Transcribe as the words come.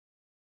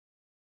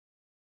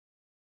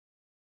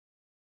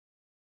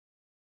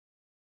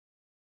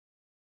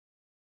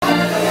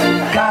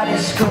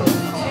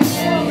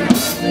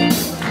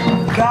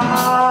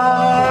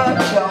God,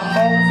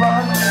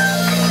 Jehovah,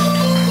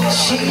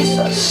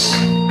 Jesus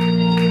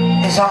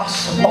is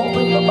awesome.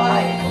 Open your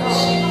Bibles.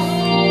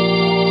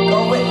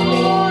 Go with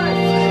me.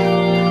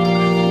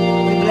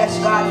 We bless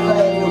God for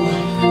everyone.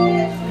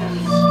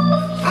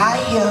 I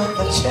hear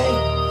the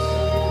change.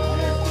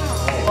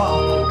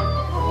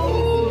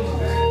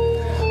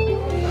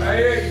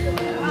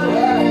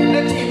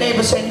 Look to your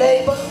neighbor, say,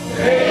 neighbor,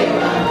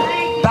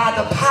 by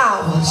the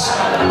powers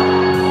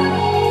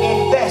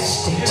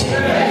invested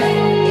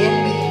in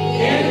me.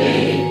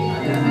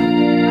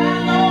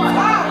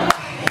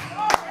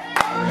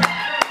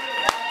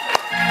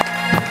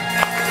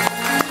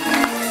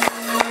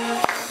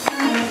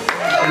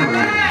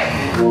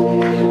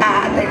 I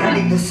think I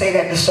need to say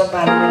that to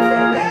somebody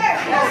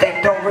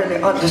that don't really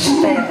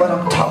understand what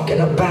I'm talking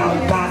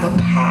about. By the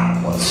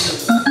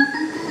powers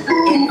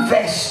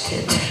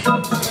invested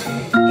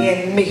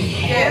in me.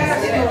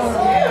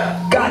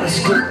 God is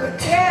good.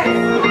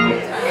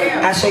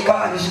 I say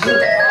God is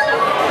good.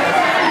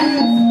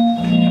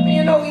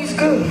 You know He's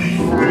good.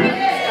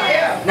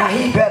 Now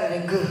He's better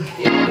than good.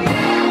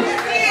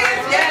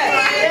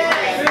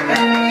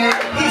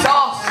 He's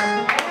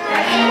awesome.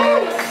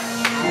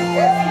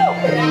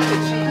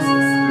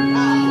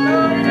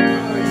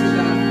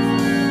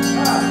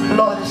 The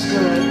Lord is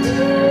good.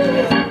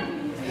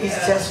 He's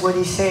just what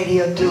He said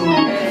He'll do.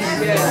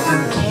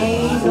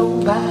 Can't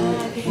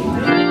nobody do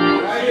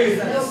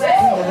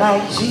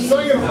like Jesus. I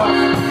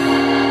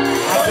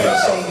can't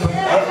sing,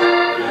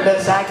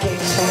 because I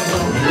can't sing.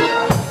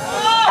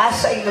 I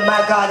sing to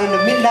my God in the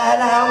midnight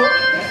hour.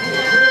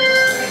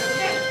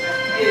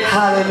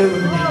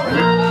 Hallelujah.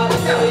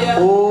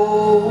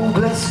 Oh,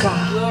 bless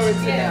God.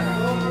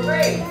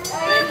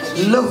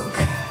 Luke,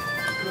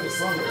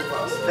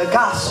 the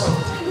gospel,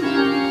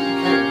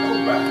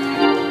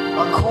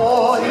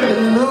 according to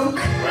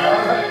Luke.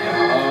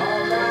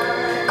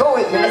 Go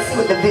with me. Let's see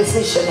what the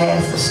physician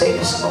has to say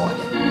this morning.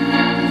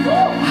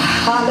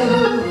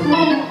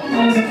 Hallelujah.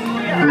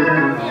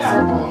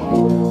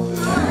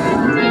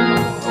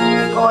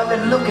 Going to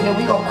Luke, and then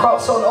we're going to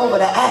cross on over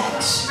to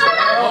Acts.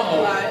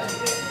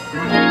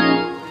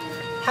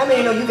 How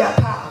many know you got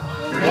power?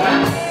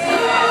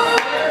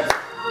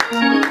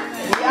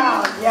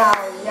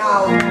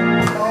 Y'all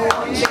know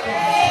what you got.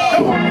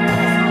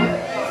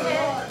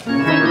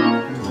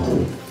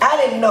 I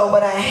didn't know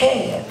what I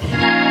had.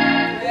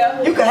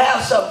 You can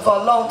have something for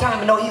a long time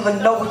and don't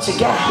even know what you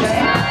got.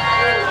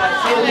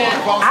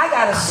 I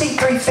got a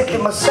C350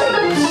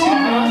 Mercedes,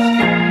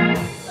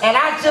 and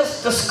I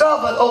just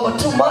discovered over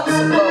 2 months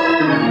ago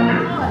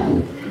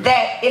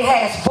that it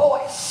has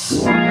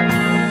voice,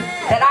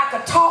 that I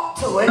could talk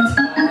to it.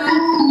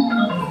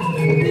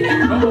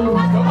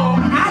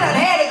 I done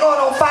had it going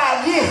on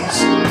 5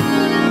 years.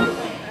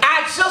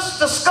 I just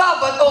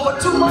discovered over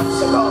 2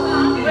 months ago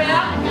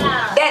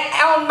that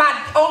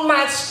on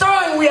my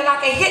steering wheel I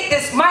can hit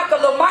this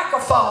little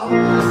microphone,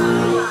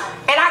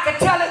 and I can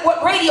tell it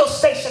what radio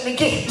station to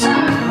get.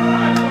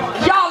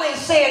 Y'all ain't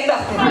saying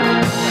nothing.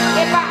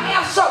 If I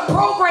have some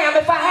program,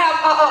 if I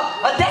have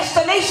a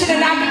destination,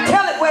 and I can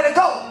tell it where to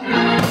go.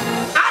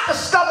 I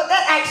discovered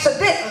that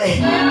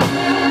accidentally.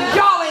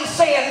 Y'all ain't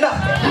saying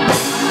nothing.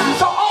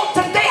 So on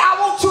today I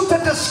want you to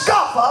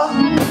discover.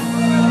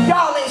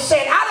 Y'all ain't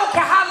saying, I don't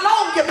care how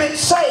long you've been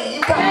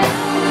saved.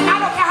 I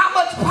don't care how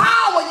much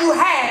power you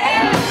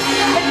have.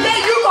 Today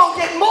you're going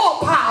to get more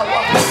power.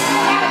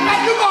 And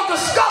you're going to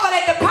discover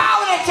that the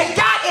power that you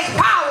got is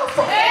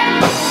powerful.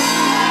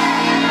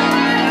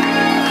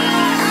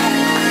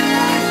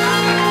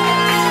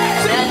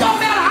 See, it don't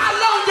matter how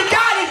long you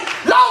got it,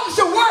 long as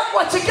you work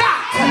what you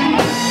got.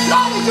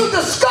 Long as you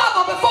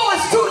discover before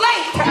it's too late.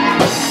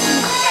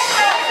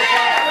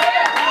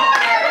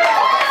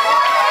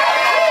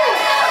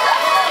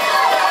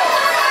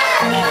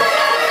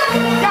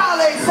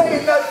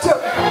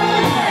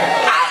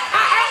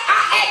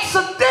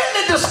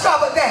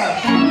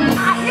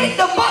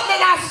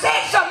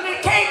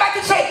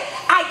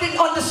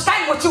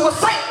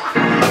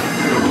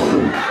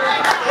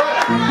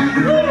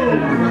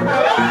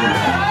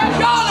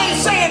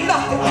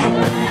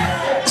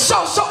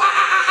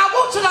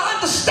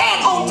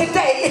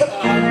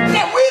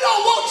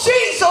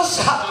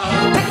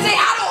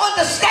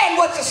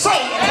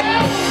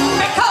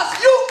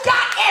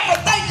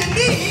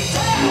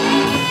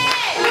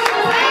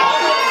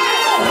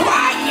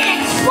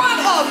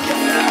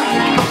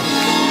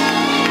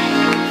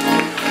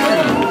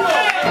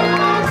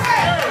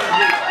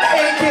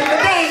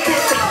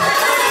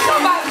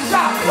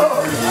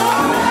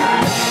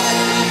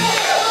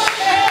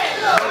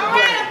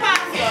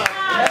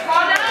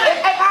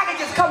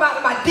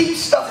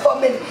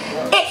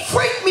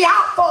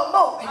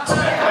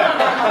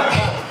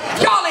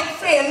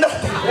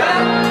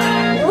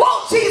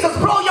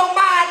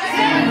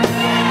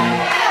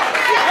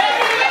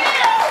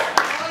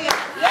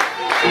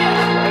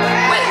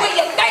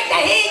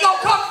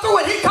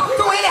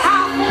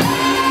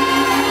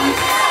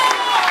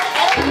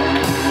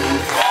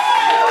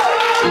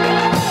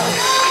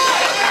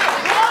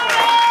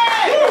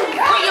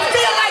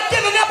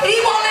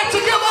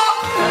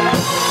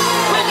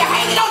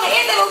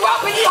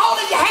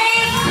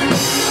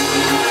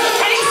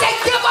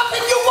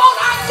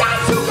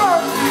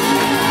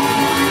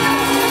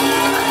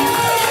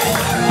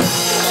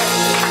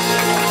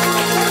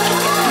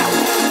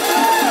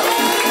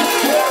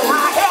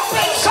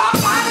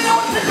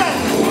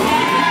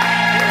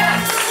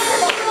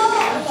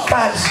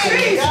 God is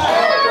good.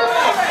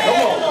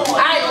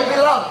 I ain't gonna be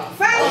long.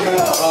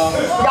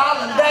 Y'all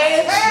can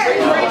dance.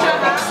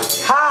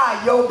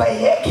 Hi, yo,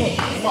 baby.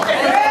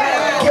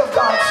 Give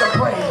God some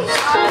praise.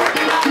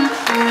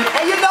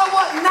 And you know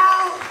what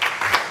now?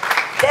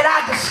 That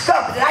I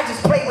discovered it, I just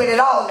play with it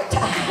all the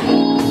time.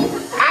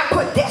 I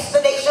put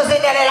destinations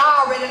in there that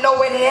I already know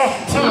where they're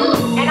at.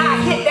 And I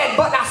hit that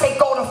button, I say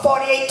go to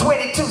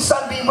 4822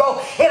 Sunbeam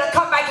Road. It'll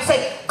come back and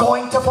say,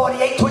 going to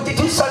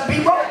 4822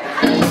 Sunbeam Road.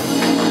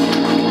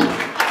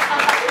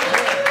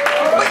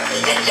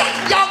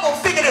 Y'all gonna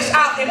figure this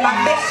out in my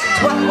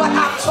message, what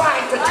I'm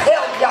trying to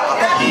tell y'all.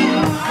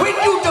 When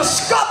you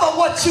discover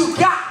what you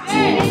got,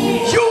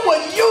 you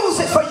will use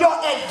it for your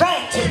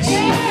advantage.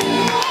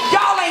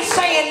 Y'all ain't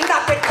saying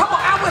nothing. Come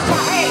on, I wish I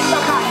had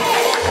somebody.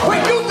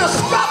 When you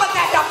discover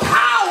that the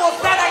powers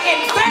that are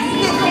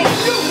invested in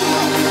you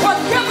were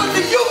given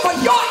to you for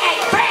your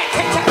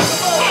advantage,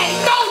 and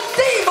no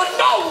demon,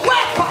 no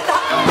weapon,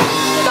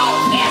 no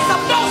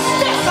ism, no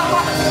schism,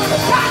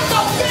 got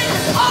no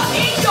business up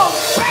in your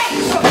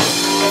face.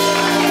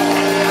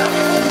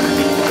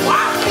 Well,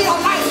 I feel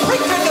like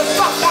preaching to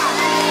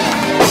somebody.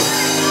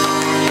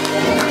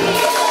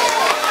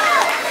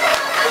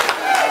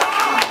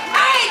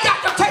 I ain't got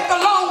to take a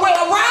long way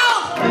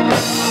around.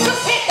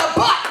 Just hit the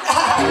button.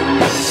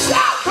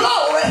 Shout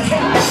glory.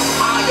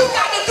 All you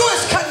got to do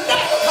is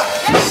connect.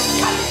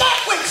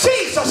 Connect with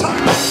Jesus.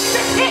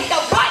 Just hit the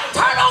button.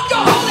 Turn on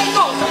your Holy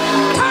Ghost.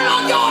 Turn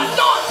on your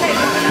anointing.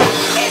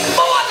 It's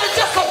more than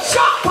just a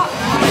jump.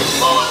 It's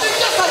more than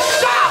just a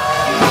shout.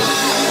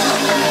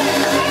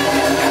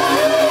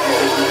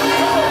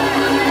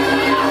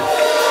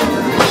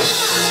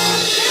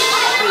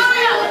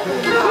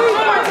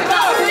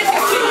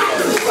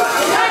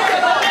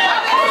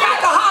 Got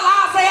to holler.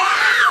 I say,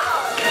 ow!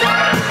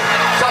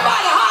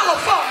 Somebody holler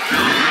for me.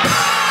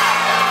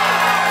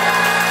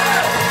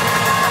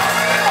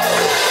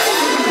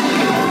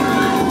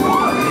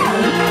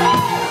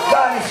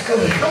 God is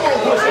good.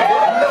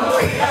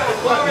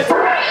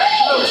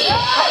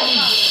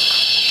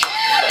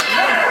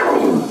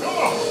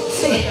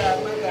 See,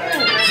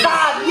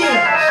 5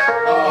 years,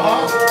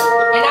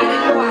 and I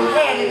didn't know I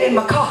had it in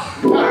my car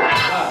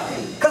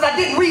because I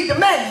didn't read the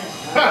manual.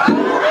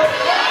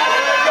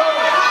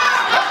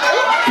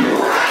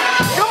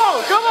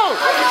 Come on. If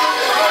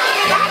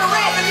I'd have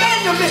read the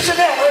manual,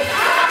 missionary,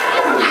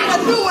 I'd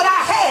have knew what I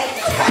had.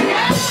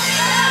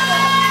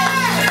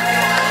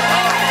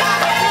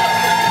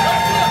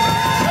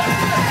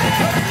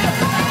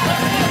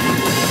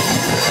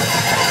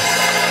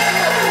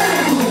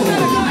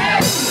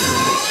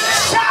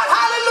 Shout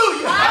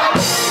hallelujah.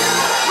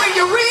 When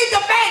you read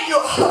the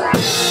manual,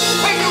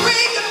 when you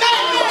read the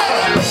manual,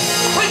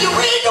 when you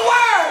read the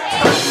word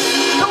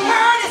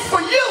is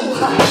for you.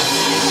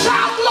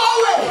 Shout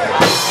glory.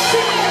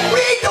 See, when you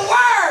read the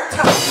word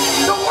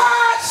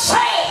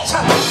says,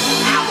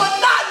 I will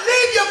not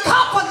leave you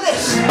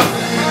comfortless.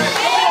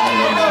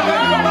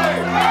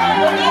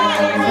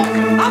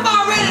 I'm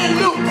already in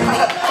Luke.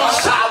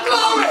 Shout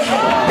glory.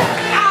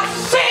 I'll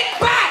send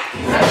back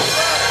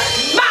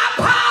my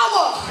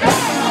power.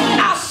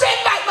 I'll send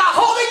back my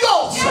Holy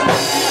Ghost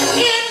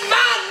in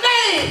my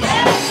name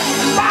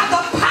by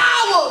the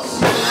powers.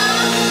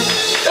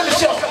 Let me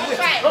show you.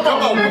 Come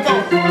on.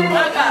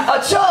 A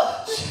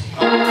judge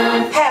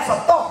has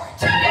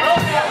authority.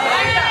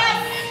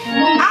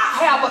 I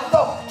have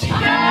authority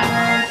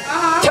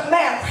to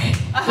marry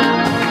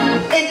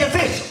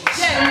individuals.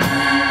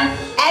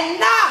 And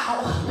now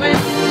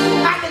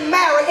I can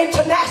marry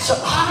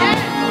international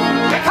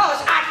because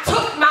I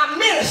took my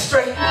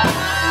ministry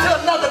to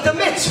another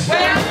dimension.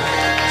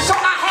 So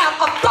I have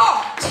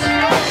authority.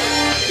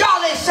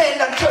 Y'all ain't saying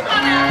nothing to me.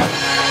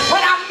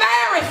 When I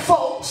marry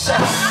folks,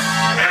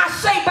 I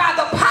say by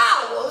the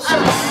powers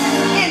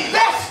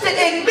invested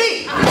in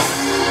me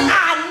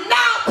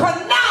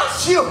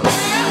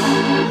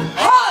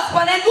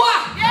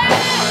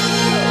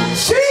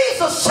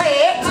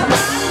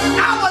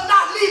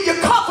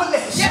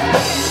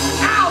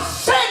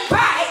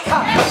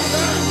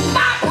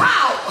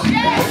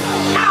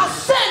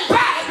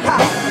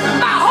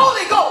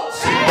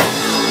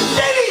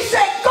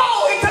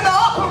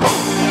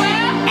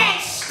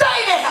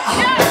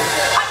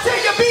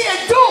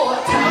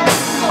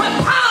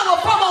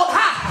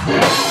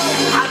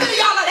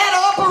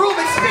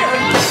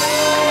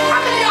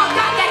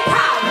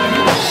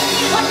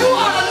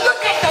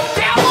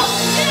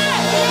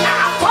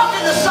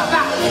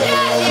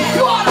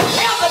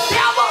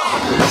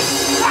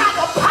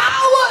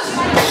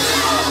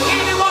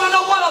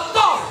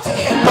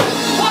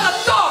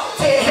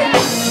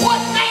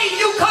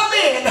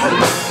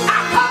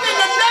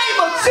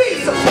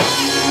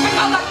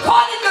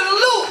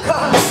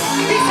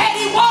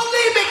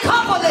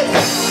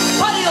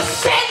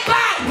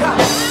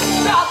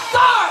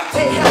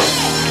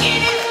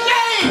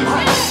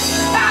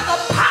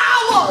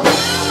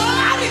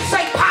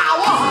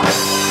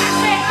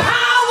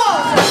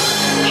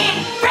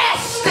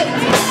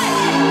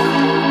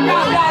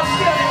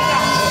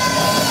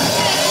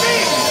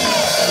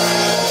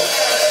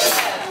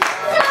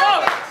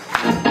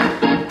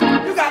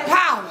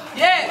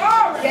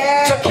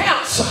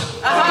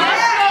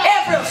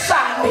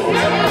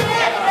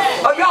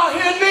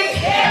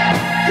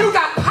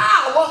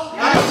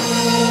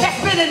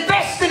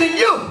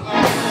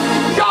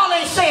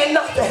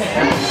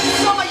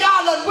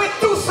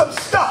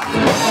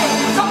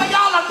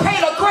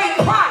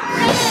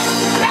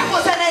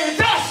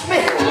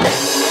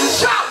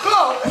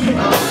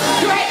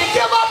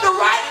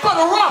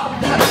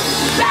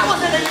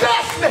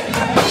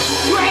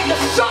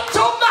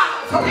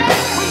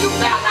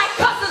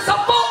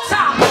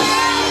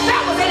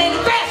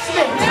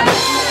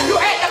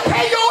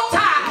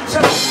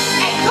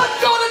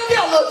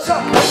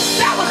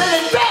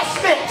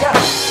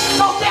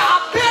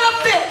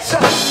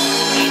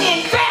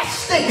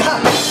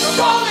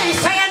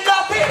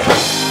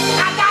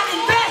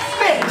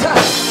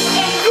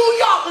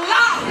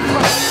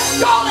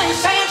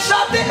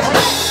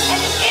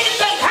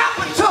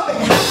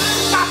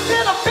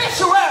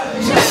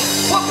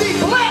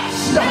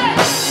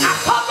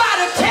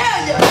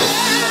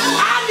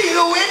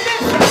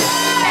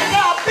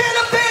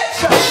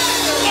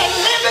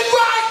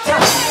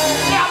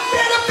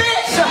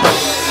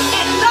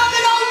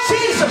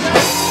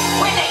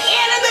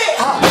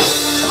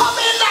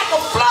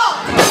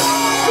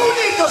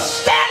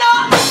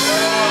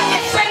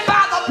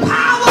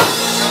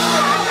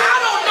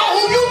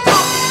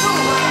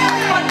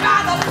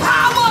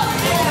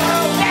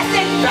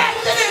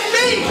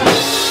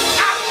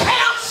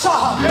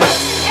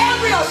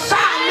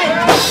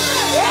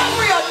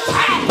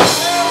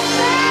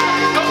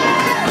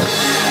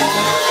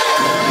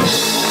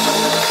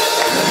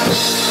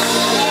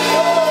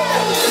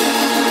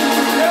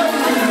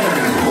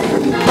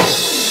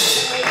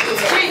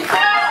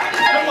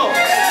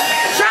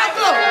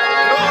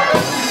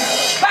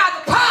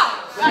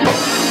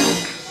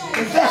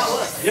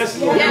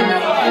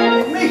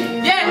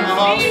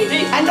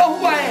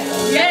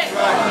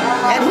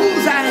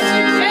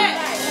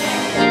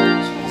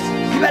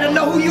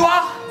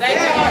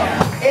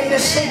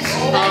this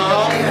season.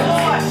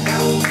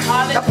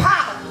 The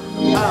power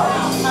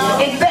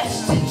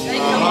invested.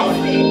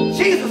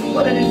 Jesus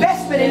put an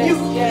investment in you.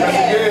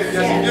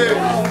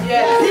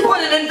 He put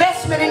an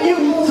investment in you.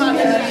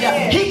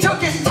 He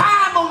took his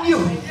time on you.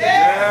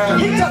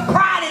 He took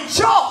pride and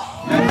joy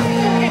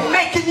in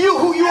making you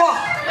who you are.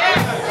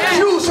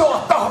 Use your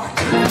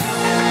authority.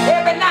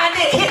 Every now and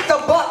then hit the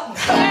button.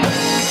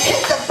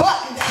 Hit the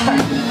button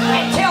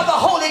and tell the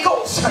Holy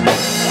Ghost,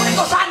 Holy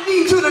Ghost, I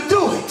need you to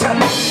do it.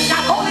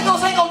 Now the Holy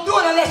Ghost ain't gonna do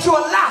it unless you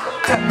allow it.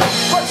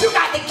 But you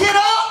got to get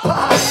up.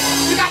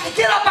 You got to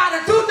get up out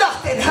and do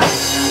nothing.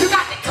 You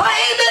got to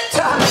claim it.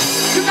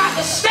 You got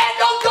to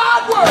stand on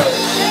God's word.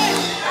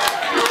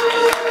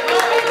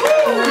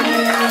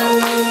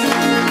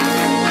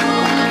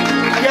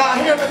 Y'all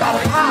hear me about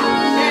the power?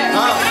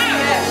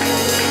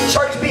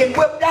 Church being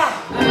whipped out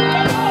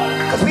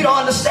because we don't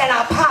understand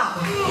our power.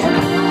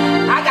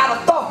 I got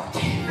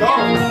authority.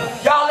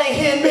 Y'all ain't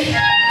hearing me?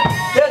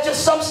 There's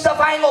just some stuff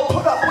I ain't gonna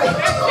put up with.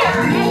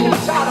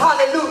 Shout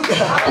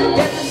hallelujah.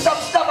 There's just some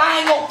stuff I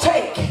ain't gonna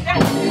take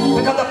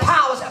because the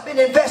powers have been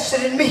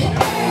invested in me.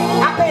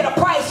 I paid a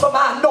price for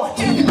my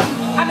anointing.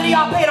 How many of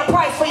y'all paid a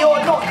price for your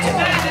anointing?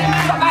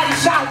 Somebody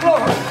shout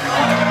glory.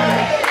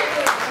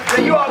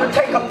 Then you ought to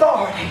take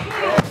authority.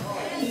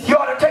 You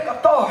ought to take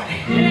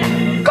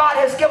authority. God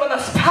has given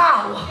us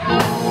power.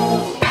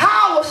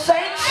 Power,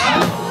 saints.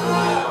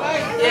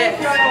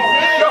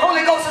 The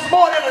Holy Ghost is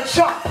more than a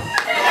jump.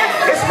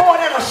 It's more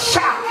than a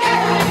shout.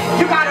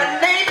 You got to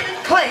name it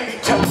and claim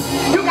it.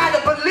 You got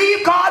to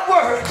believe God's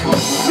word.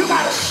 You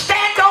got to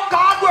stand on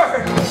God's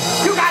word.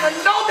 You got to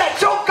know that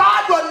your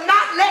God will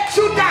not let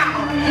you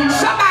down.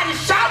 Somebody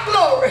shout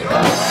glory.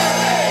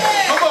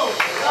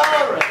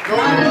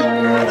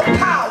 The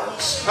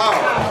powers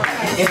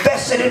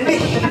invested in me.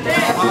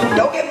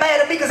 Don't get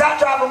mad at me because I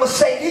drive a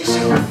Mercedes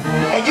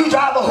and you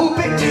drive a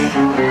Hoopit.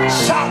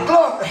 Shout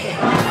glory.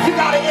 You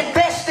got to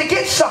invest to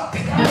get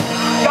something.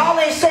 Y'all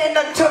ain't saying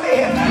nothing to me.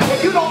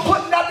 If you don't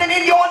put nothing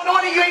in your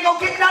anointing, you ain't going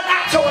to get nothing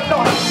out your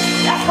anointing.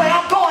 That's where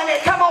I'm going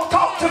at. Come on,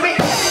 talk to me.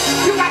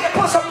 You got to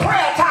put some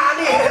prayer time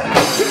in.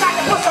 You got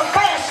to put some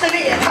fasting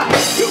in.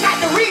 You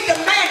got to read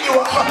the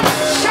manual.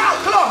 Shout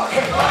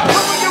glory.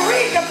 But when you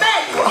read the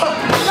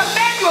manual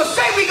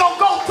say we going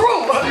to go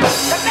through.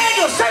 The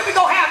manual say we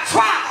going to have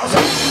trials.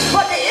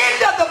 But the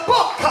end of the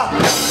book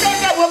says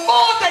that we're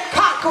more than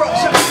conquerors.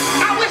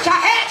 I wish I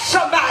had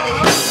somebody.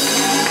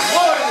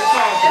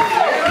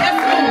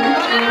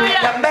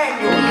 The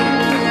manual.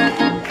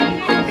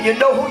 You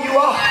know who you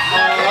are.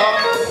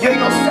 You ain't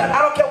gonna say,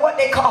 I don't care what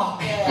they call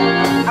me.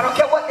 I don't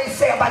care what they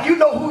say about you. You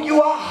know who you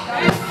are.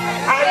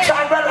 I ain't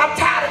trying, brother. I'm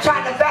tired of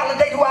trying to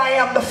validate who I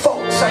am to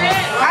folks.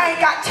 I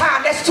ain't got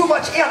time. That's too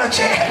much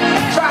energy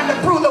trying to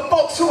prove to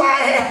folks who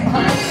I am.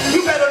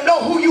 You better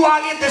know who you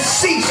are in this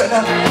season.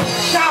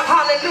 Shout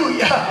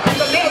hallelujah.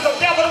 The devil don't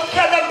care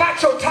nothing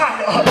about your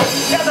title.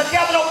 The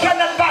devil don't care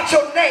nothing about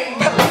your name.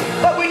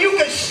 But when you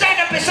can stand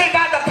up and say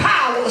by the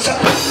powers,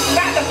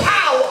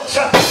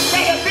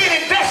 they have been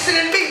invested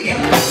in me.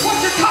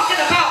 What you talking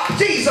about,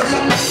 Jesus?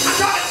 I'm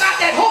talking about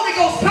that Holy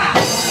Ghost power.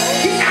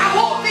 He said, I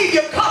won't leave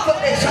you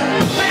comfortless,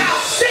 but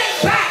I'll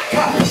send back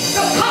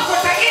the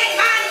comforter in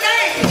my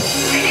name,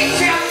 and it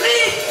shall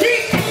lead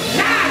deep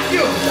inside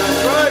you.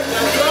 That's right,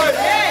 that's right.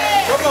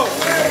 Come on.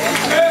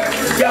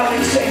 Y'all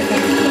ain't saying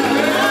that.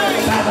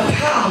 By the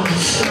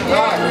powers.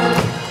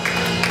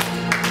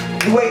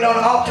 You waiting on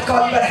an altar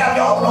call, you better have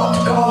your own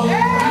altar call.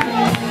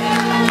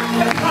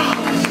 The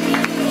powers.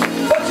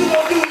 What you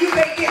gonna do when you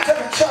can't get to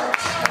the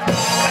church? The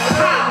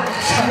powers.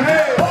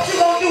 What you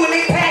gonna do when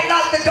they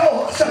padlock the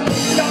doors?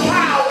 The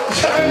powers.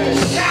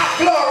 Shout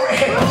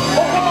glory.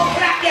 Oh, come on,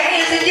 clap your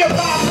hands and give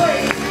God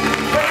praise.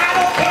 But I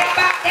don't care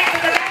about that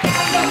because I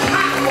got the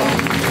power.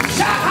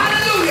 Shout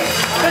hallelujah.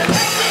 To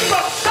take me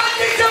from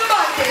Sunday to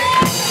Monday,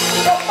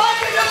 from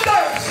Monday to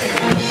Thursday,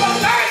 from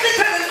Thursday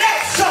to the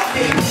next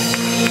Sunday.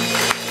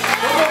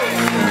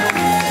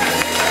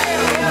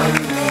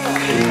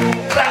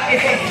 Clap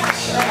your hands.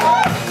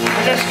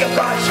 And let's give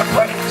God some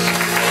praise.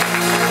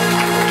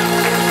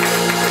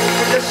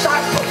 The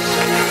disciples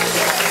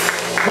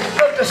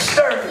were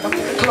disturbed. I'm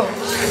going to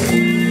close.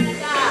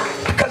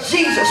 Because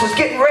Jesus was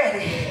getting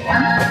ready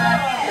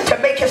to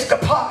make his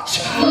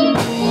departure.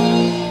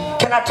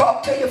 Can I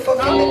talk to you for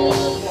a few minutes?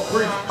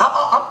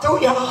 I'm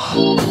through, y'all. I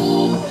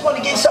just want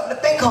to give you something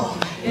to think on.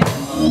 He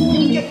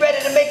was getting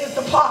ready to make his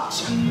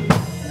departure.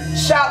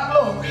 Shout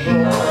glory.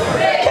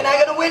 Can I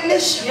get a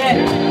witness?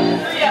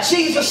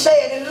 Jesus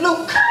said in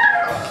Luke,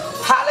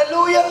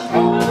 hallelujah,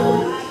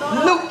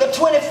 Luke the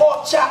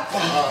 24th chapter,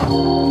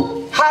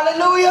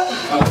 hallelujah,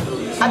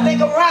 I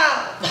think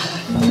around,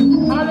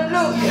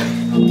 hallelujah,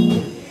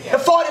 the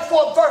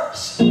 44th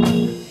verse,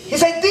 he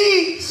said,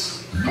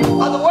 these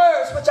are the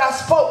words which I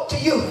spoke to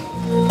you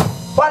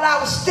while I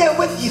was still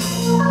with you,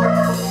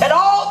 that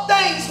all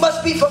things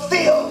must be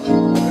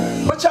fulfilled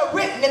which are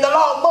written in the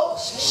law of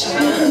Moses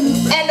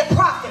and the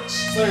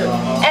prophets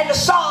and the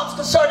Psalms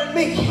concerning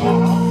me.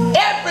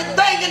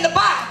 Everything in the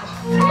Bible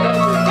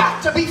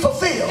got to be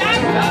fulfilled.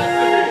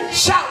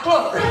 Shout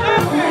glory.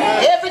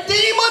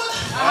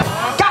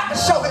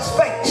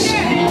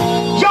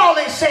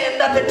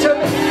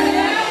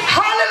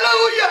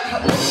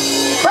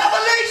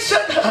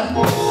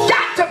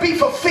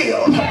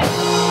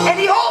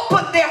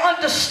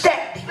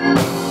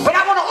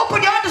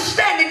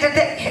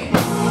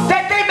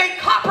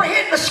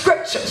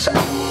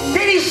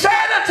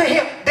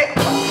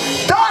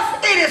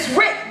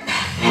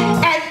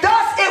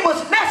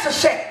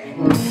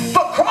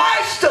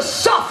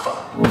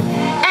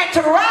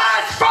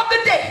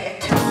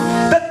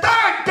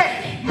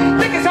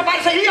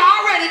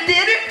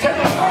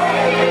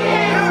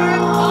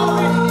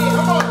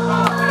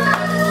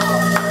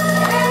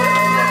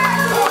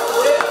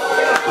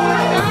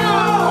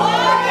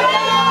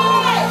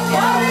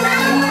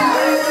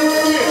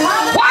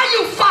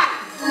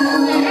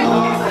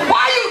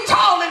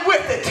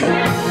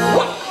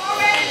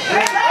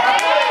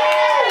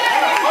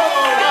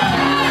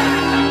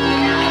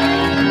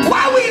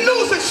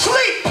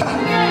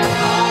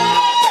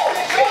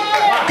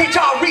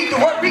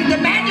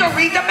 manual,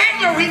 read the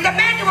manual, read the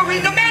manual,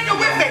 read the manual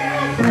with me.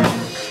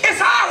 It's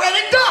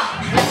already done.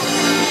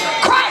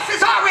 Christ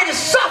has already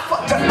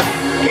suffered.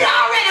 He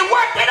already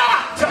worked it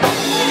out.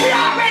 He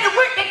already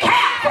went to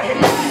Calvary.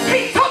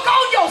 He took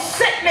on your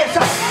sickness.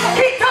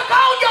 He took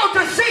on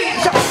your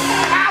disease.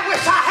 I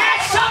wish I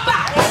had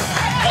somebody.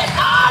 It's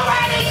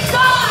already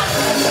done.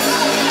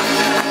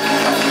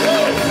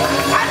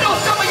 I know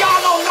some of y'all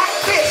don't like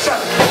this,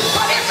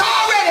 but it's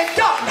already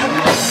done.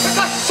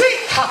 Because see,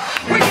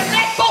 when you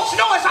let folks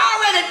know it's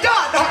already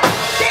done,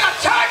 they'll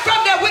turn from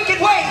their wicked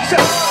ways.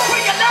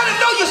 When you let them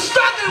know you're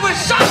struggling with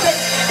something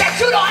that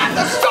you don't have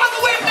to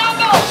struggle with no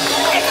more,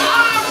 it's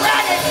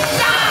already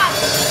done.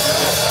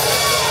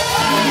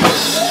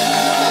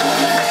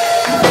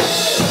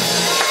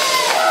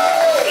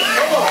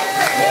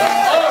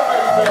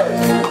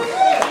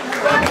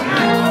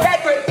 That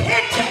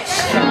repentance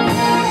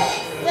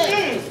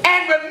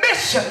and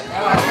remission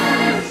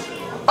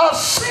of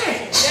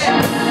sins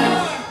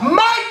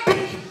might be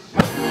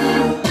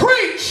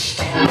preached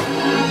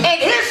in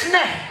his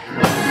name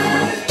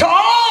to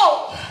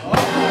all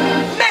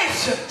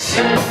nations,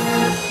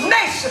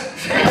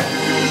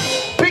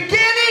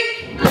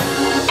 beginning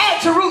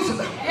at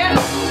Jerusalem.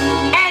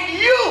 And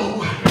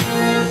you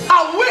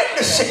are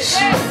witnesses.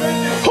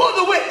 Who are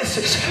the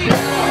witnesses?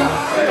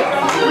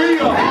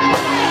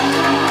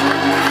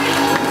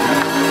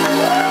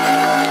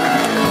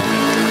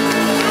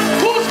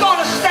 Who's going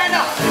to stand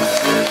up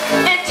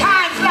in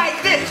times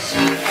like this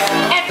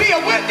and be a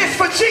witness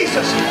for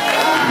Jesus?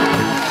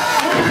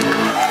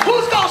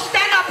 Who's going to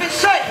stand up and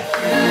say,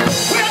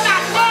 we're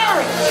not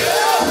worried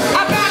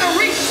about a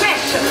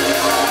recession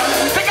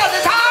because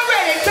it's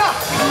already done?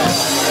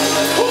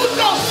 Who's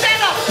going to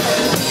stand up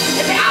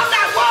and say, I'm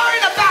not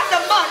worried about the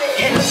money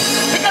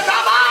because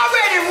I'm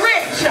already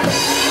rich.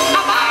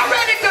 I'm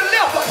already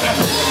delivered.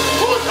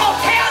 Who's going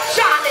to tell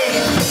Johnny,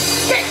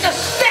 get to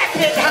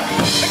stepping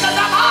because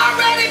I'm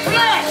already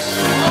blessed?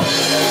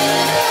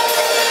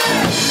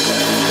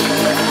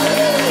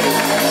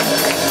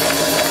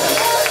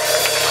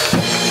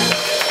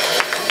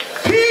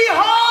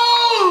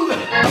 Behold!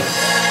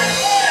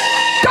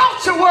 Don't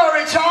you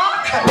worry, John.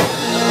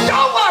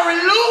 Don't worry,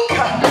 Luke.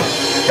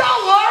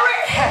 Don't worry.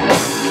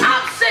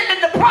 I'm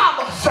sending the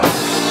promise.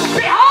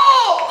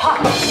 Behold,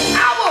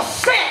 I will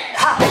send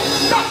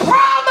the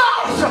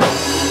promise.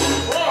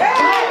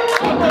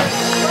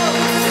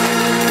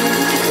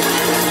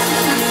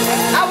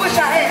 I wish I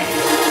had.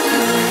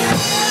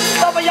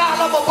 Some of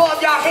y'all up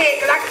above y'all head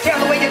because I can tell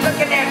the way you're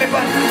looking at me,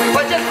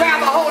 but just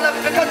grab a hold of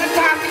it because it's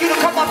time for you to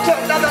come up to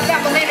another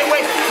level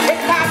anyway.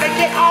 It's time to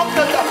get off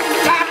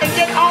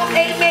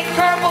amen,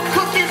 caramel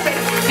cookies, and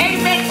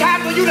amen,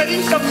 time for you to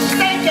eat some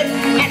steak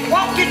and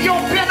walk in your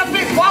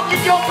benefits, walk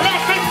in your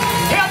blessings.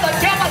 Tell the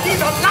devil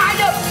he's a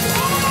liar.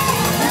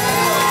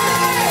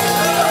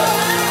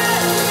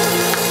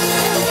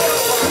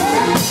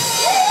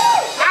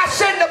 I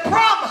send the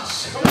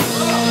promise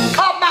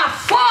of my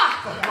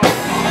Father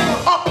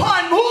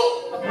upon who?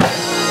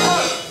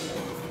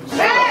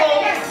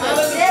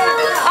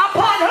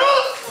 Upon who?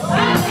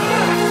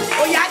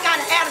 Oh yeah, I got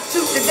an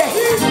attitude today.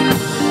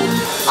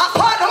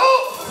 Upon who?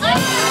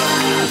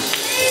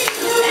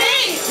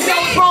 You know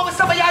what's wrong with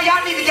some of y'all?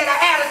 Y'all need to get an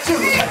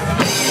attitude.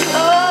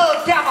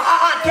 Oh, devil,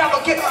 devil,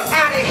 get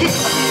out of here.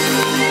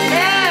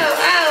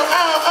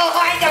 Oh,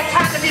 I ain't got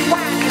time to be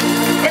whining.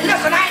 And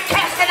listen, I ain't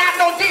casting out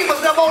no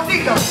demons no more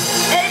neither.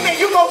 Amen.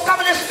 You know some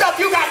of this stuff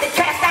you got to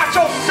cast out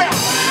yourself.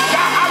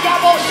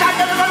 Y'all won't shout.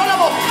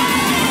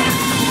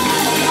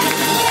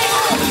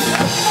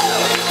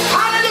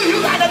 Hallelujah. You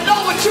got to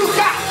know what you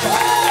got.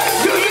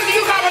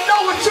 You got to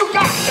know what you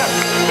got.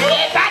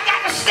 If I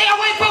got to stay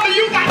away from it,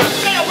 you got to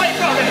stay away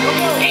from it.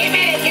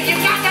 Amen. If you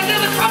got to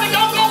live from it,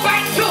 don't go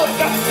back to it.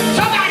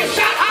 Somebody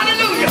shout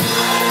hallelujah.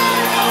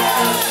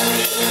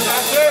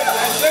 That's it.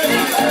 That's it.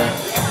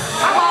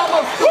 I'm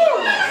almost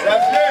through.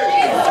 That's it.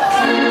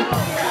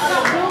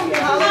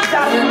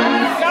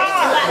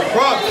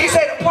 He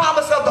said the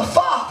promise of the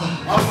Father.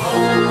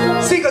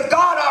 See, because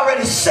God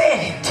already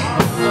said it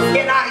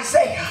in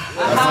Isaiah.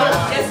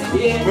 Yes, he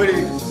did. What is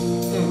it?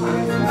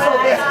 So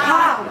there's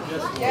power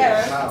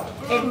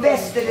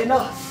invested in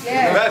us.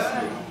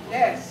 That's it.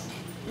 Yes.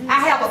 I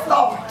have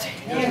authority.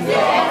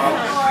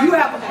 You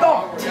have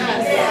authority.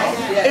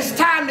 It's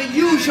time to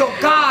use your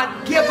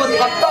God-given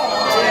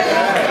authority.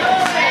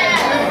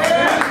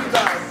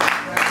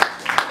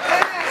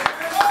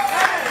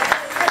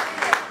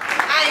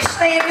 I ain't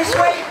staying this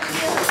way.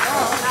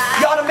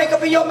 You ought to make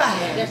up in your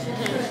mind.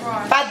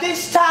 By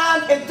this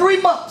time in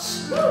 3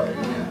 months,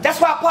 that's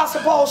why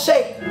Apostle Paul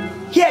said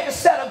he had to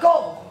set a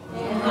goal.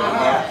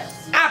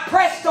 I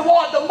pressed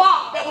toward the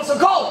mark. That was a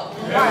goal.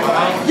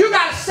 You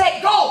got to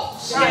set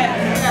goals.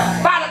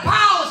 By the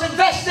powers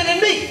invested in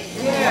me,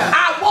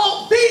 I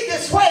won't be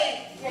this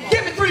way.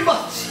 Give me 3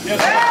 months.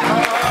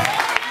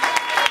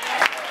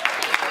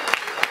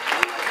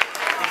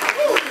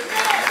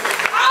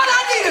 All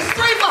I need is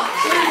 3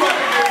 months.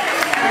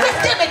 Just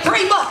give me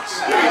 3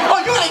 months. Oh,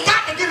 you ain't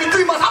got to give me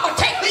 3 months. I'm going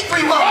to take me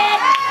 3 months.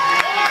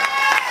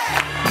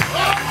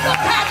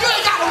 Sometimes you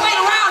ain't got to wait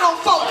around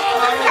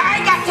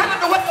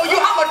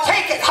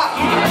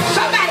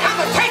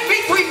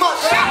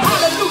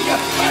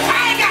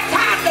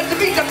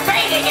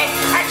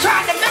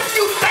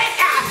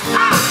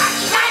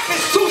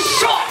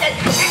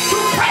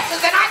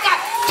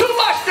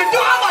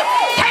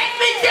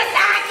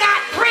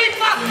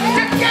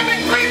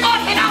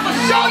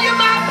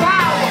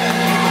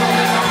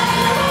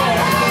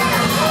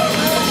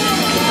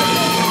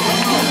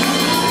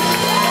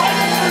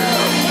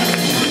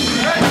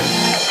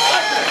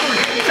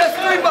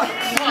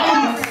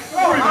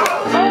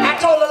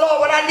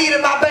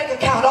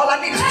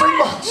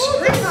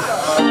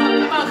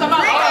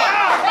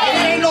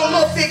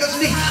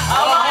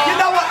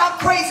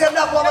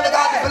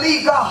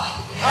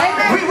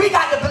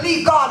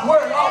believe God's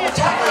word all the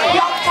time.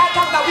 Y'all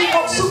talking about we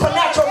want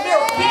supernatural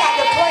miracles. We got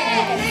to claim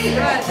it.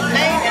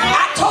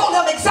 I told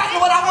him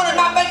exactly what I wanted in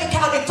my bank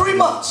account in 3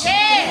 months.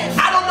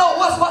 I don't know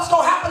what's going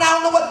to happen. I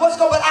don't know what's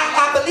going, but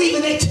I believe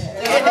in it.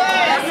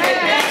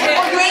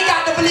 Oh, you ain't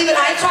got to believe it.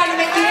 I ain't trying to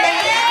make you think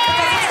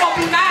because it's going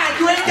to be mine.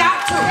 You ain't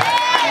got to.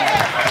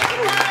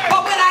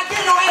 But when I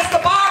get it, don't ask to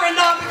borrow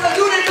none because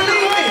you didn't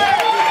believe me.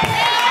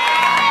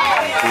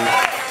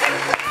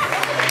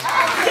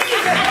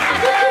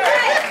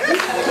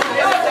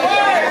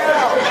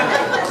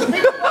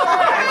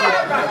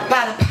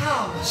 By the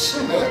powers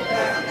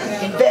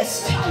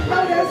invested.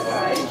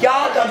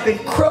 Y'all done been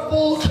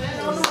crippled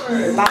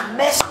by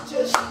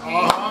messages.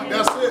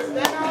 That's it.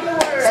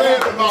 Say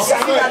it, about So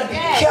you gotta be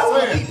careful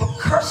with people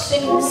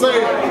cursing you.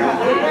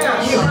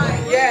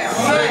 Yes.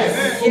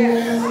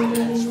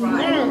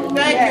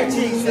 Thank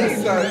you, Jesus.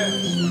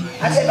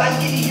 I said, if I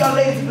get these young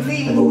ladies to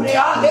believe in who they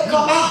are, they'll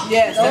come out.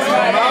 Yes, that's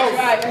right.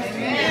 That's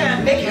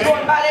right. They can go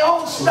and buy their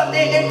own stuff.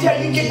 They tell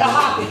you get the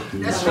hobby.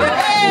 That's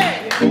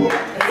right. Who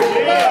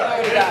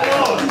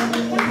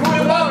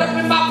walked up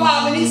in my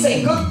palm and he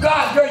said, good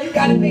God, girl, you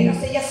got it made. I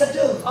said, yes, I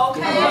do.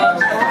 Okay.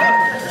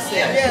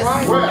 Yes.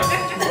 Well.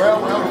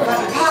 By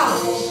the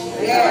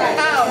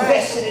power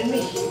invested in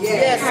me.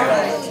 Yes.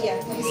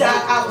 He said,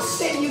 I will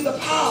send you the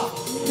power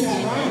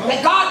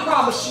that God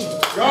promised you.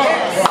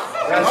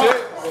 That's it.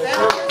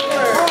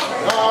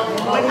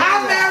 When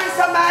I marry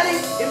somebody,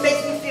 it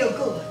makes me feel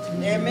good.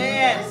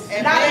 Amen.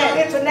 And I am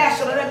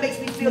international, that makes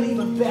me feel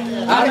even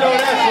better. I know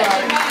that's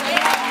right.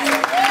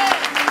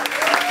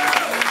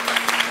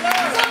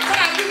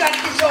 Sometimes you got to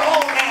get your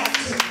own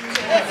attitude.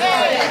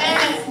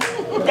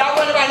 Y'all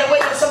run around and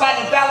wait for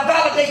somebody to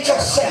validate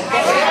yourself.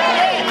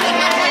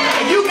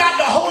 If you got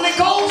the Holy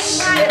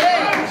Ghost,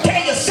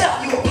 tell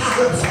yourself you are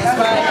powerful.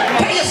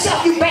 Tell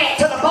yourself you bad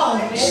to the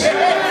bones.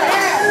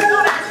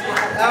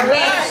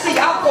 See,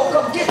 I'm going to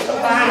come get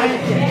somebody.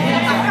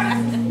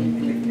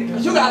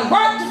 Because you got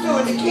work to do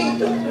in the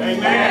kingdom.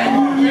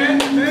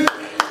 Amen.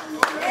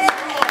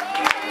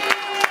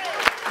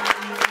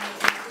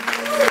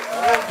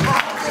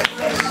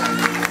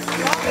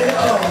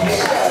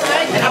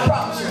 And I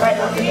promise you right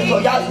now,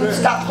 y'all need to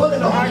stop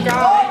pulling on me. Okay,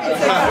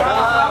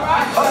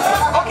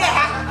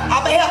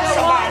 I'm going to help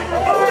somebody.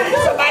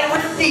 Somebody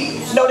with the deep.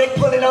 No, they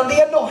pulling on the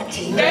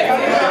anointing. But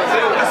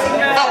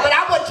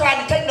I wasn't trying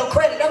to take no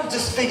credit. That was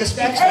just figure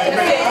speech. But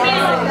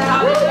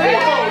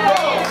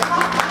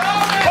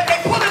they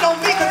pulling on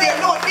me because the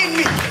anointing in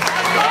me.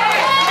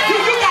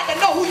 You got to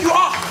know who you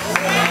are.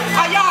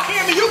 Are y'all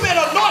hearing me? You've been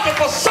anointed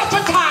for such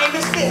a time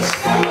as this.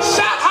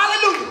 Shout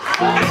hallelujah.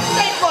 I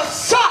say for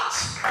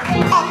such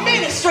a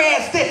ministry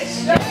as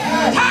this.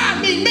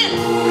 Time me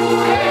ministry.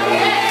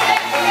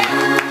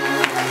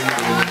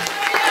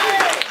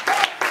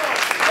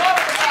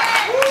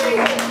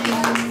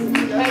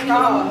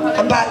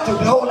 I'm about to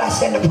behold, I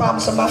send the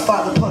promise of my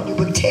Father upon you,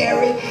 but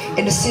tarry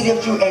in the city of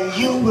Jerusalem, and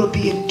you will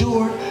be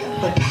endured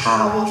with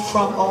power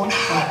from on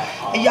high.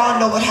 And y'all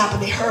know what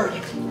happened. They heard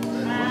it.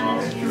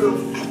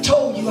 I've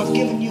told you, I've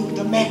given you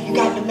the man. You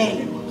got the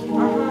manual.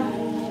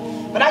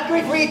 When I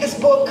read this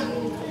book,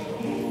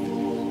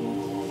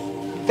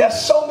 there's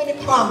so many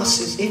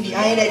promises in here.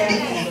 I ain't that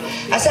deep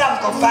now. I said I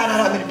was gonna find out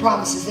how many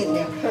promises in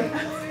there.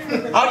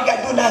 All you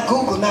gotta do now,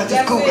 Google. Now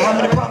just Google how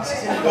many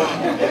promises in the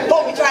Bible.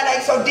 Folks be trying to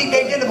act so deep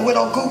they didn't, but we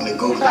don't Google it.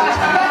 Google it.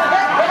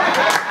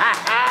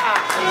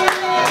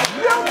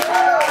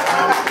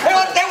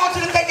 They want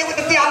you to think they went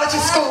to theology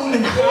school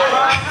and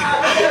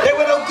they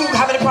went on Google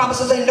how many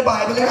promises in the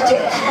Bible. I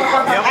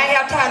ain't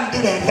have time to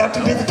do that. I'm too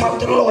busy talking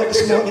to the Lord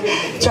this morning,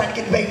 trying to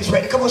get the babies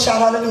ready. Come on,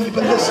 shout hallelujah.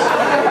 But listen,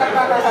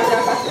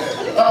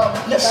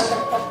 listen.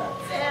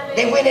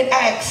 They went and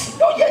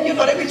asked. Oh yeah, you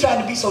know they be trying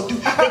to be so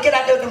deep. They get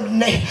out there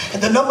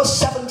and the number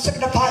 7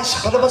 signifies.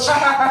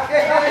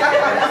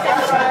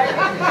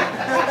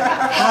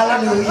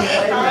 Hallelujah.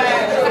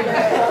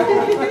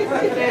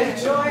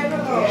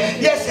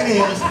 Yes, it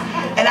is.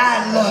 And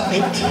I love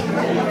it.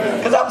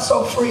 Because I'm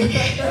so free.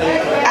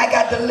 I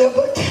got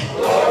delivered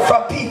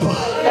from people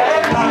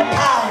by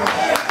power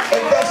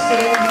invested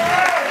in me.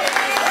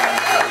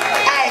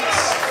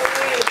 Acts.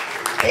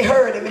 They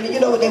heard him, and you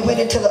know, they went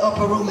into the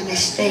upper room and they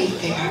stayed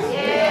there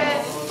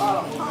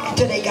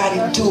until they got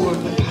endured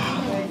with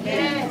power.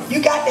 You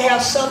got to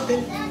have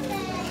something,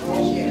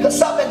 because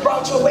something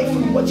brought you away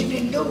from what you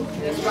didn't do.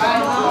 That's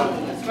right.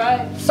 That's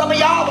right. Some of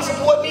y'all was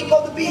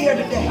supposed to be here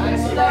today.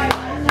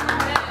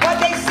 But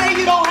they say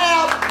you don't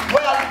have,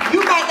 well,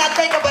 you might not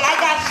think of, but I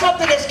got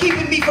something that's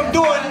keeping me from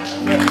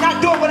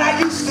not doing what I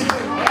used to do.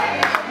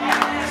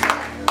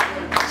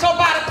 So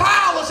by the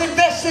powers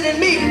invested in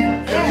me,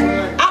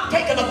 I'm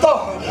taking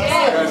authority.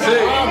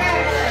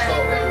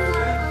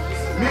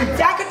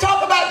 I can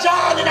talk about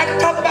John and I can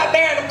talk about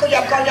Mary because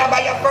y'all call y'all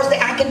by your first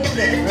name. I can do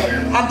that.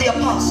 I'm the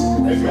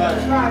apostle.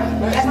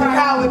 That's the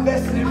power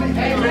invested in me.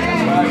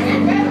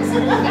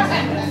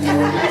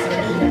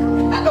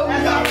 I know we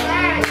are.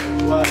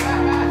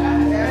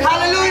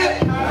 Hallelujah.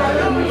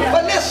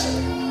 But listen,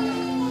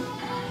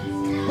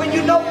 when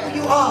you know who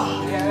you are,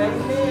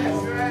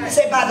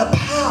 say by the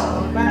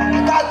power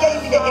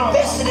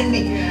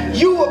in me,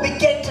 you will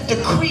begin to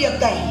decree a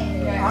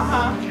thing.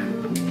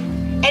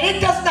 And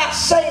it does not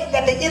say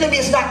that the enemy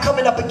is not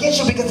coming up against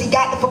you because he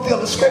got to fulfill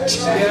the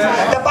scripture.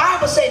 The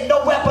Bible said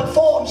no weapon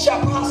formed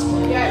shall prosper.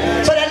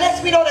 So that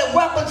lets me know that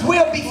weapons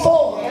will be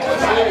formed.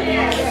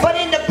 But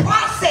in the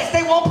process,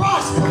 they won't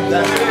prosper.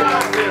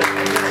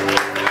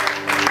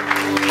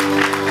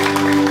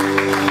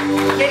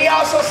 Then he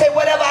also said,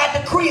 whatever I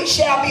decree, it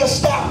shall be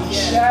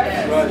established.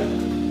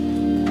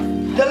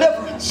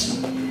 Deliverance,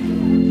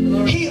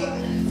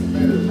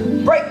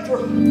 healing,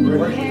 breakthrough.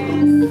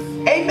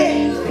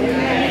 Amen.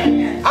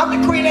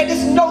 I'm decreeing that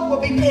this note will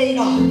be paid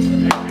off. I'm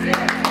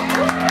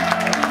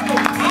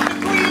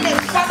decreeing that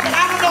something,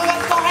 I don't know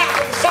what's going to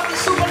happen, something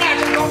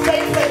supernatural is going to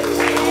take place.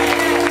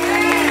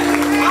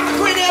 I'm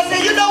decreeing that I say,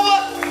 you know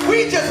what?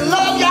 We just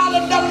love y'all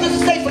enough just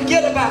to say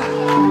forget about it.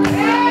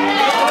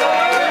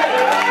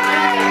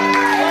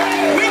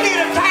 We need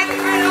a time to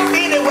turn up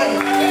anyway.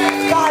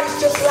 God is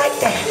just like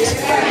that.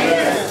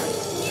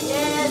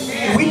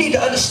 We need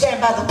to understand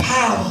by the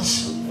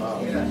powers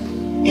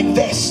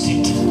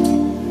invested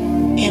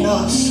in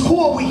us. Who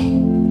are we?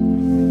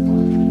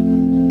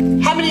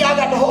 How many of y'all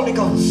got the Holy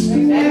Ghost?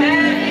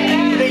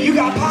 Then you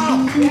got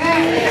power.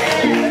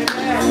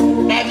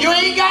 Now if you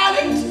ain't got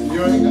it,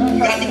 you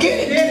got to get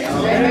it.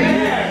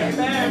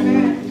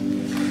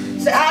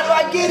 Say, how do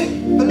I get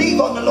it? Believe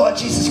on the Lord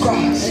Jesus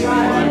Christ.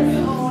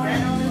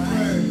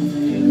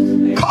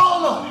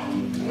 Call on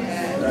him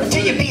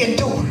until you be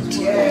endured.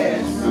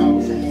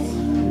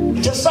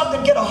 Until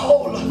something get a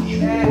hold of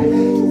you.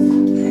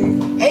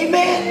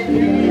 Amen.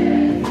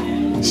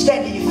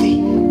 Stand to your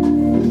feet.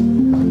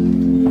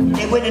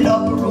 They went in the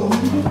upper room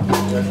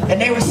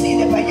and they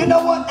received it. But you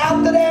know what?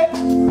 After that,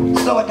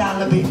 slow it down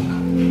a little bit.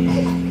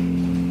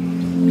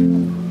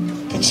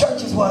 The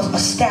churches was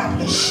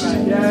established.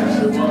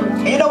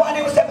 And you know why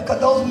they was there? Because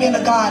those men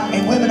of God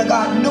and women of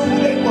God knew who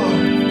they were.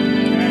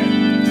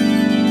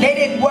 They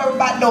didn't worry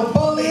about no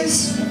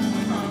bullies.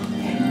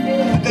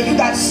 Because you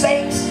got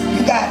saints,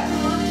 you got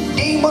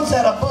demons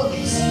that are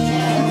bullies.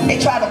 They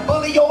try to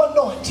bully your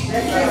anointing.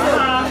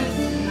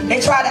 They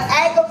try to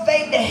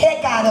aggravate the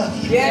heck out of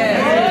you.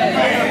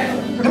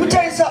 Let me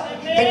tell you something.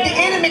 If the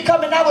enemy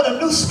coming out with a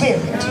new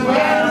spirit,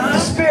 the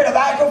spirit of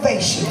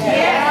aggravation,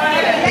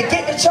 they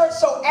get the church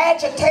so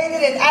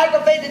agitated and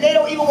aggravated they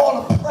don't even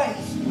want to pray.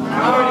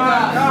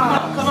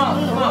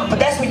 But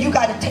that's when you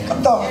got to take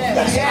authority.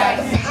 That's got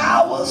the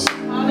powers.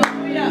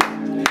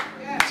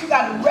 You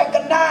got to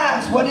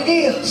recognize what it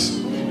is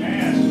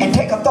and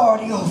take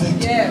authority over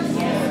it.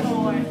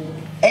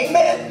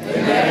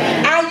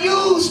 Amen. I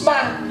use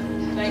my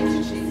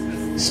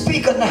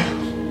speaker now.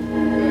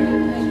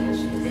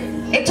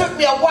 It took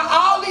me a while,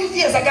 all these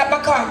years. I got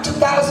my car in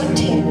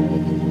 2010.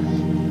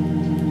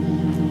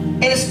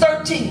 And it's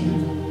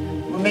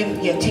 13. Well, maybe,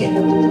 yeah, 10.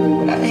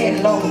 But I had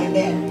it longer than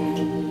that.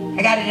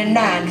 I got it in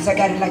 9 because I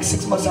got it like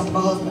 6 months after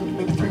my husband,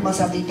 maybe 3 months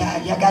after he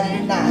died. Yeah, I got it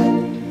in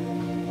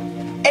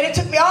 9. And it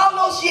took me all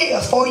those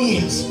years, 4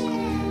 years,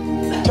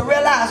 to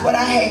realize what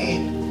I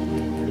had.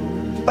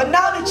 But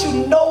now that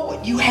you know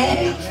what you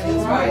have,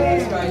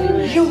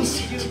 use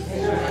it.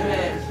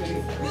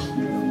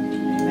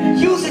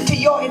 Use it to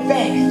your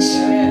advantage.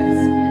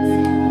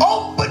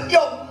 Open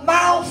your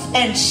mouth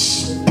and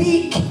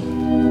speak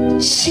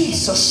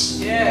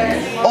Jesus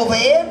over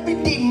every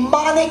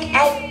demonic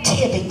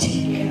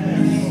activity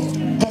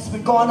that's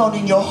been going on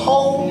in your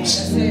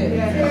homes,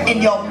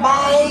 in your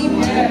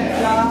mind.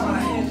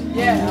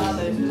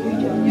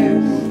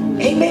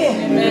 Amen.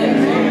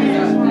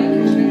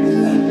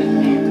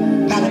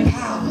 By the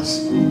powers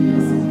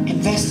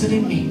invested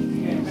in me.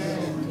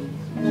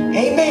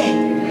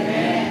 Amen.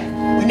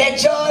 When that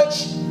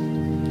judge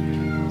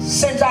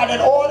sends out an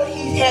order,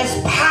 he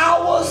has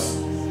powers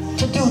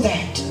to do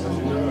that.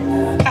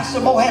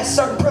 Pastor Mo has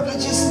certain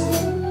privileges.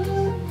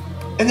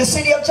 In the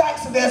city of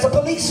Jacksonville as a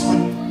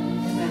policeman.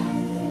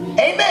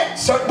 Amen.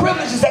 Certain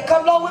privileges that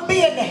come along with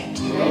being that.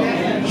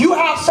 You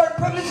have certain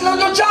privileges on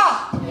your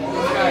job.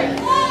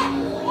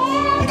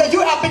 Because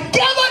you have been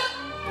given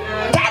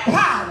that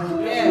power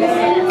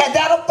and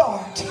that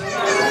authority.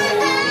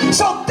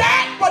 So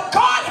that what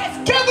God has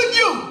given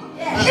you,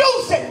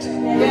 use it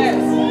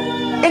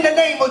in the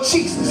name of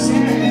Jesus.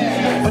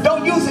 But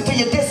don't use it to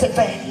your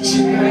disadvantage.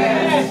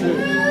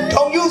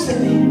 Don't use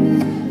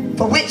it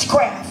for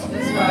witchcraft.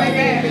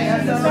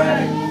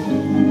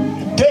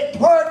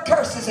 Word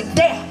curses and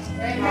death.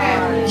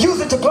 Use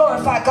it to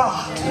glorify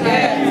God.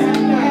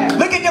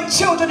 Look at them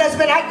children that's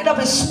been acting up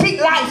and speak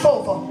life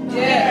over.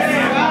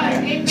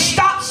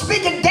 Stop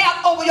speaking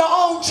death over your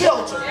own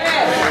children.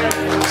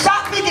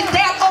 Stop speaking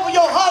death over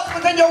your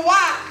husbands and your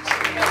wives.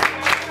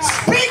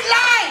 Speak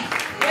life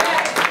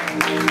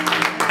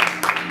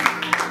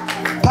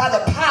by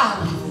the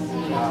power.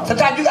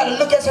 Sometimes you got to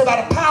look at it by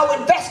the power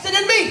invested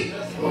in me.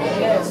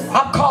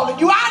 I'm calling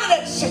you out of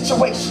that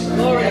situation.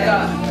 Glory to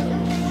God.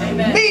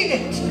 Amen. Mean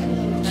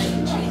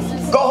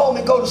it. Go home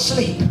and go to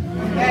sleep.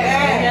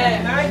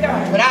 Amen.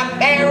 When I'm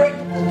married,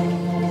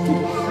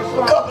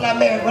 a couple I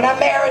married. When I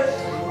married,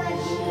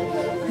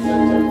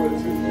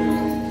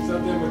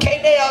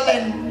 K-Dale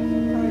and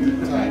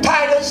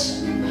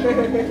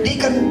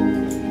Deacon,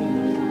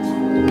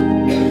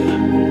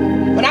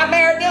 when I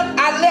married them,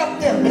 I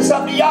left them. It's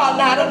up to y'all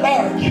now to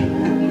marry you.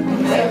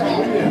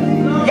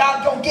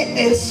 Y'all gonna get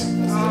this.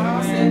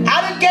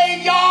 I done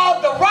gave y'all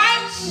the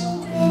rights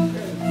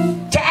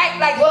to act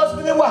like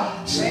husband and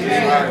wives.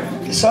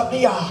 It's up to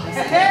y'all.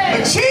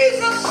 But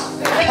Jesus,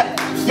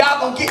 y'all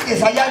gonna get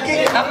this. How y'all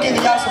get it? I'm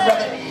giving y'all some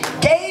brother.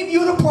 Gave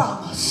you the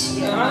promise.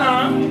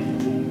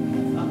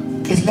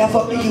 It's left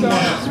up to you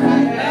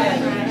now.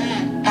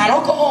 I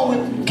don't go home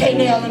with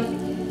K-Nell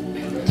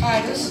and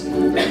Titus.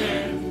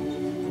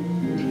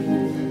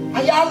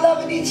 Are y'all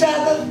loving each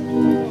other?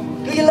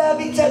 Do you love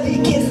each other? Do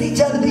you kiss each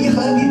other? Do you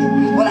hug each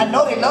other? Well, I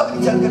know they love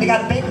each other because they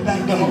got a baby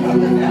back there.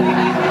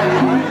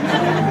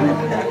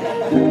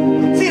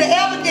 See, the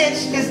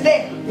evidence is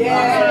there.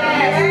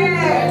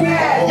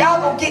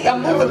 Y'all gonna get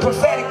them moving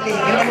prophetically in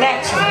the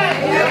natural.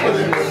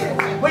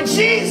 When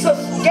Jesus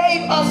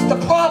gave us the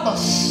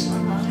promise,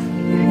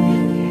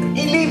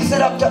 He leaves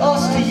it up to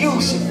us to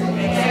use it.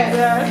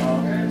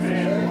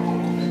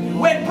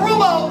 When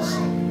Brumos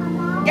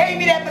gave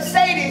me that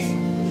Mercedes,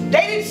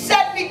 they didn't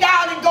set me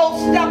down and go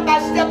step by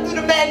step through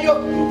the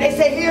manual. They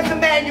said, here's the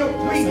manual,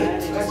 read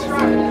it. That's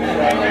right.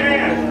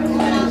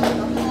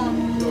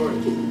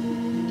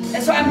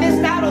 And so I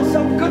missed out on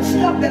some good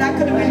stuff that I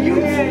could have been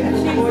using.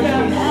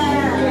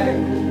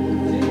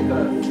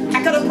 I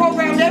could have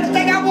programmed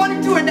everything I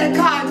wanted to in that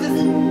car and just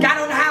got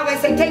on the highway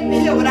and said, take me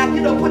here without,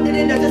 putting it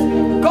in there. Just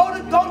go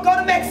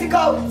to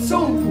Mexico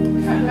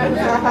soon.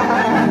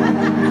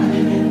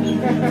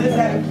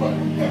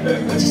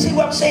 But you see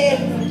what I'm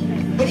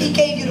saying? But He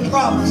gave you the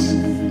promise.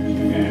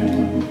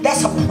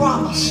 That's a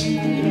promise.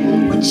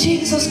 When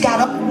Jesus got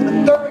up on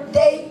the third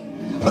day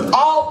with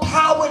all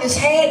power in His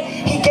hand,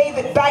 He gave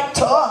it back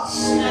to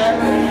us.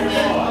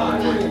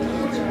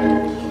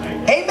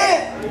 Amen.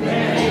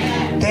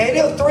 There it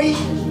is, 3.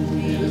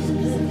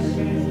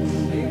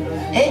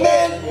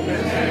 Amen.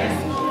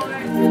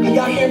 Are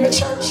y'all here in the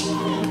church?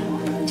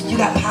 You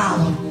got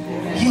power.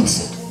 Use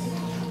it.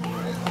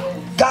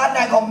 God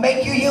not gonna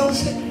make you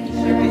use it.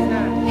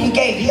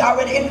 He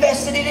already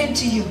invested it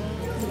into you.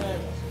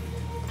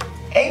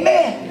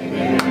 Amen.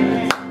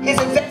 His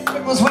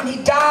investment was when He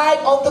died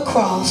on the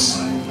cross.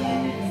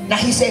 Now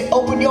He said,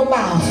 open your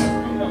mouth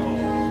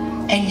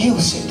and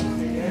use it.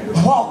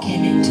 Walk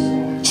in it.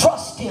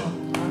 Trust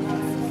Him.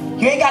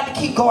 You ain't got to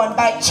keep going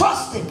back.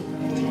 Trust Him.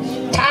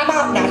 Time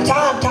out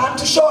now. Time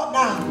too short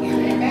now.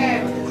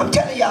 I'm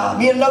telling y'all,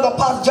 me and another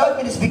apostle,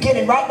 judgment is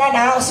beginning right now in the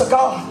house of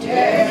God.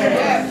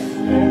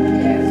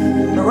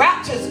 The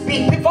raptures,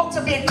 folks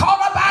are being caught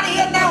up out of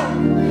here now.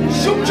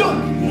 Shoot.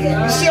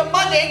 You see them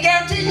Monday, ain't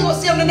guarantee you will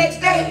see them the next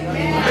day.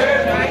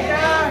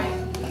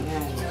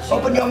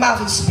 Open your mouth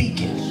and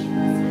speak it.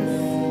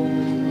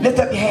 Lift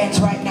up your hands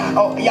right now.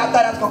 Oh, y'all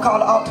thought I was going to call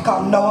the altar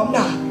call. No, I'm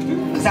not.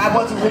 Because I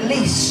wasn't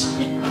released.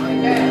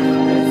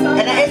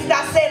 And it's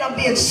not saying I'm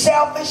being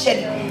selfish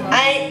and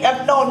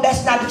I'm knowing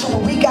that's not the truth.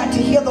 But we got to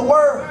hear the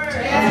word.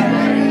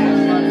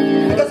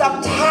 Because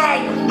I'm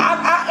tired.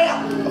 I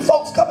am. The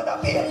folks coming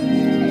up here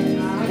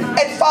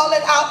and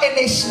falling out and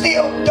they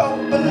still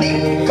don't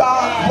believe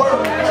God's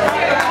word.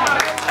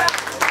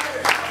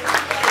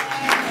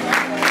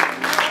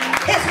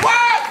 His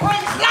word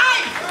brings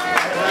life.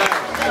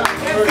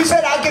 He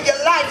said, I'll give you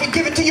life and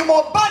give it to you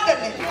more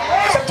abundantly.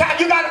 Sometimes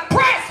you got to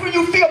press when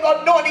you feel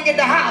the anointing in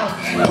the house.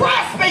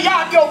 Press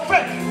beyond your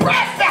friend.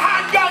 Press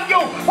behind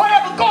your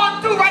whatever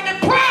going through right now.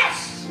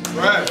 Press.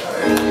 Right.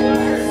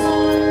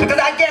 Because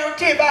I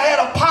guarantee if I had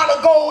a pot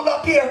of gold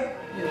up here,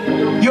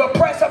 you'll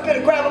press up here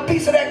to grab a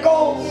piece of that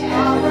gold.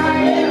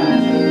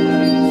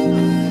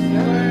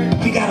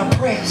 We got to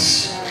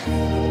press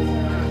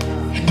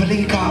and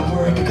believe God's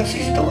word because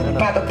He's doing it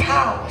by the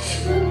powers.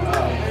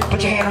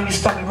 Put your hand on your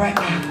stomach right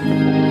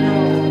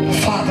now.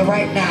 Father,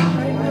 right now,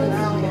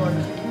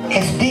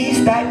 as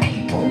these thy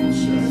people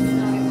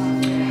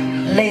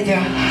lay their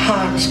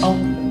hands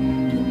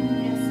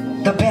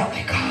on the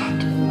belly, God.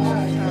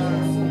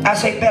 I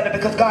say belly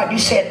because God, you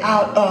said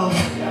out of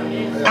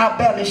our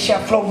belly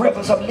shall flow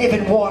rivers of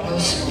living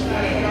waters.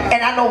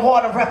 And I know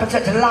water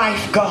represents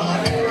life,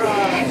 God.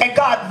 And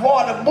God,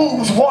 water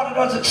moves, water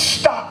doesn't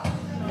stop.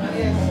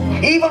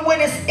 Even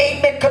when it's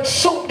been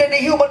consumed in the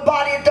human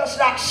body, it does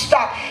not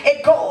stop.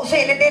 It goes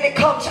in and then it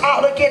comes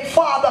out again.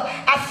 Father,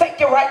 I thank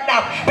you right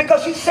now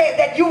because you said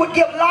that you would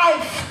give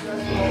life.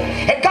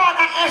 And God,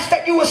 I ask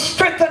that you would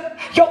strengthen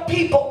your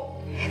people,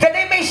 that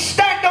they may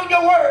stand on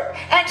your word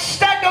and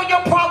stand on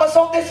your promise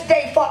on this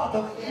day,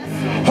 Father.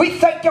 We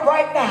thank you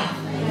right now.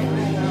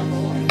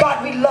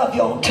 God, we love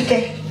you on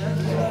today.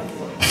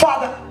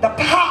 Father, the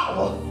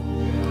power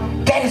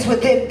that is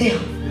within them.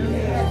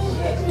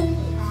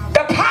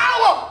 The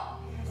power.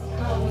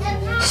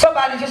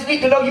 Somebody just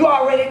need to know you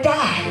already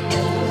died.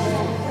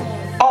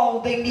 All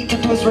they need to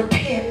do is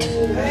repent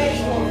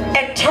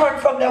and turn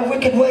from their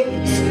wicked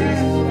ways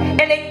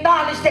and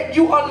acknowledge that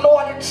you are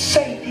Lord and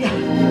Savior.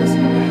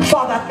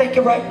 Father, I thank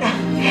you right now.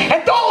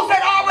 And those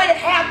that already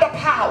have the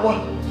power,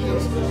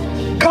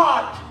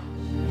 God,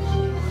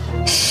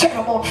 set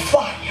them on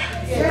fire.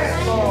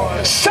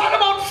 Set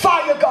them on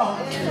fire, God.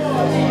 God.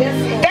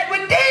 That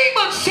when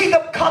demons see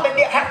them coming,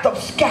 they'll have them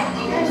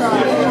scatter.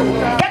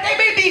 That they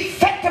may be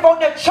effective on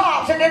their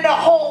jobs and in their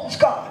homes,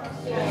 God.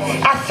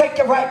 I thank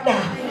you right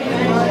now.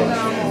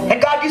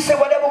 And God, you say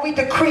whatever we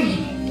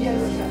decree,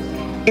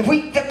 if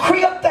we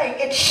decree a thing,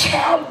 it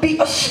shall be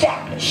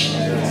established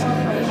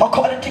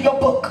according to your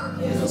book.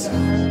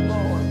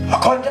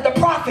 According to the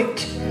prophet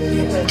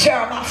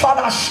Jeremiah.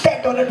 Father, I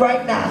stand on it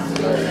right now.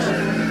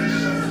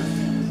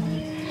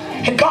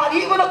 And God,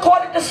 even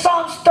according to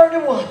Psalms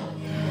 31,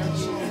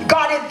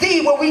 God, in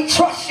thee will we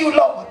trust you,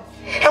 Lord.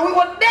 And we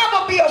will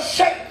never be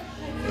ashamed.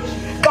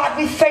 God,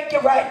 we thank you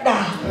right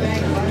now.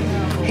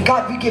 And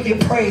God, we give you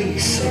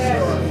praise.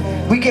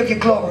 We give you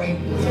glory.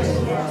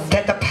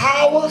 That the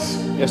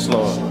powers, yes,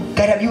 Lord,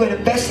 that have you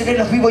invested in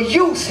us, we will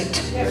use it.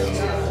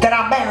 That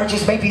our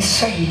marriages may be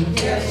saved.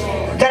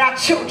 That our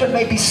children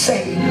may be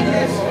saved.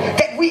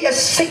 That we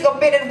as single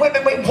men and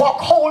women may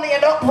walk holy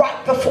and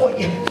upright before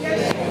you.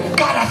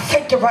 God, I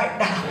thank you right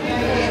now.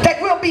 That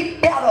we'll be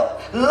better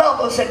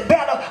lovers and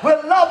better.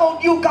 We'll love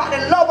on you, God,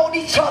 and love on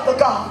each other,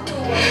 God.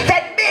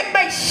 That men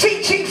may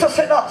see Jesus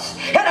in us.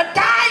 In a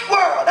dying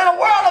world, in a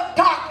world of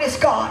darkness,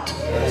 God.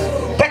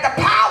 That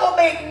the power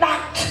may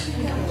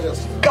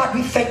ignite. God,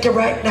 we thank you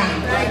right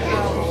now.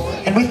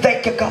 And we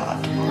thank you,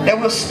 God, that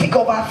we'll speak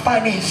over our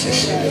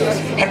finances.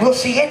 And we'll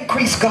see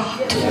increase, God.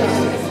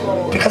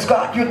 Because,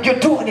 God, you're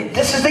doing it.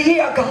 This is the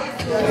year, God,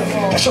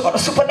 that you're going to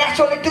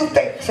supernaturally do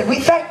things. And we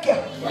thank you.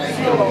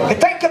 We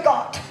thank you,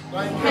 God.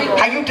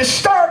 How you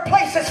disturbed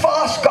places for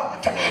us,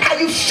 God. How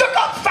you shook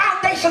up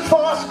foundations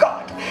for us,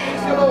 God.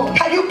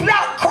 How you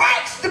allowed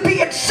cracks to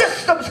be in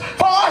systems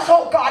for us,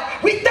 oh God.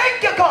 We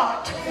thank you,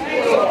 God.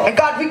 And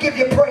God, we give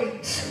you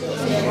praise.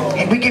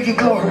 And we give you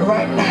glory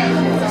right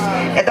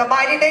now. In the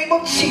mighty name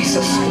of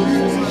Jesus.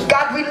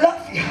 God, we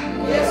love you.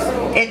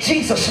 In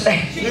Jesus'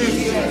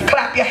 name.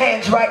 Clap your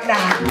hands right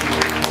now.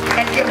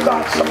 And give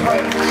God some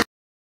praise.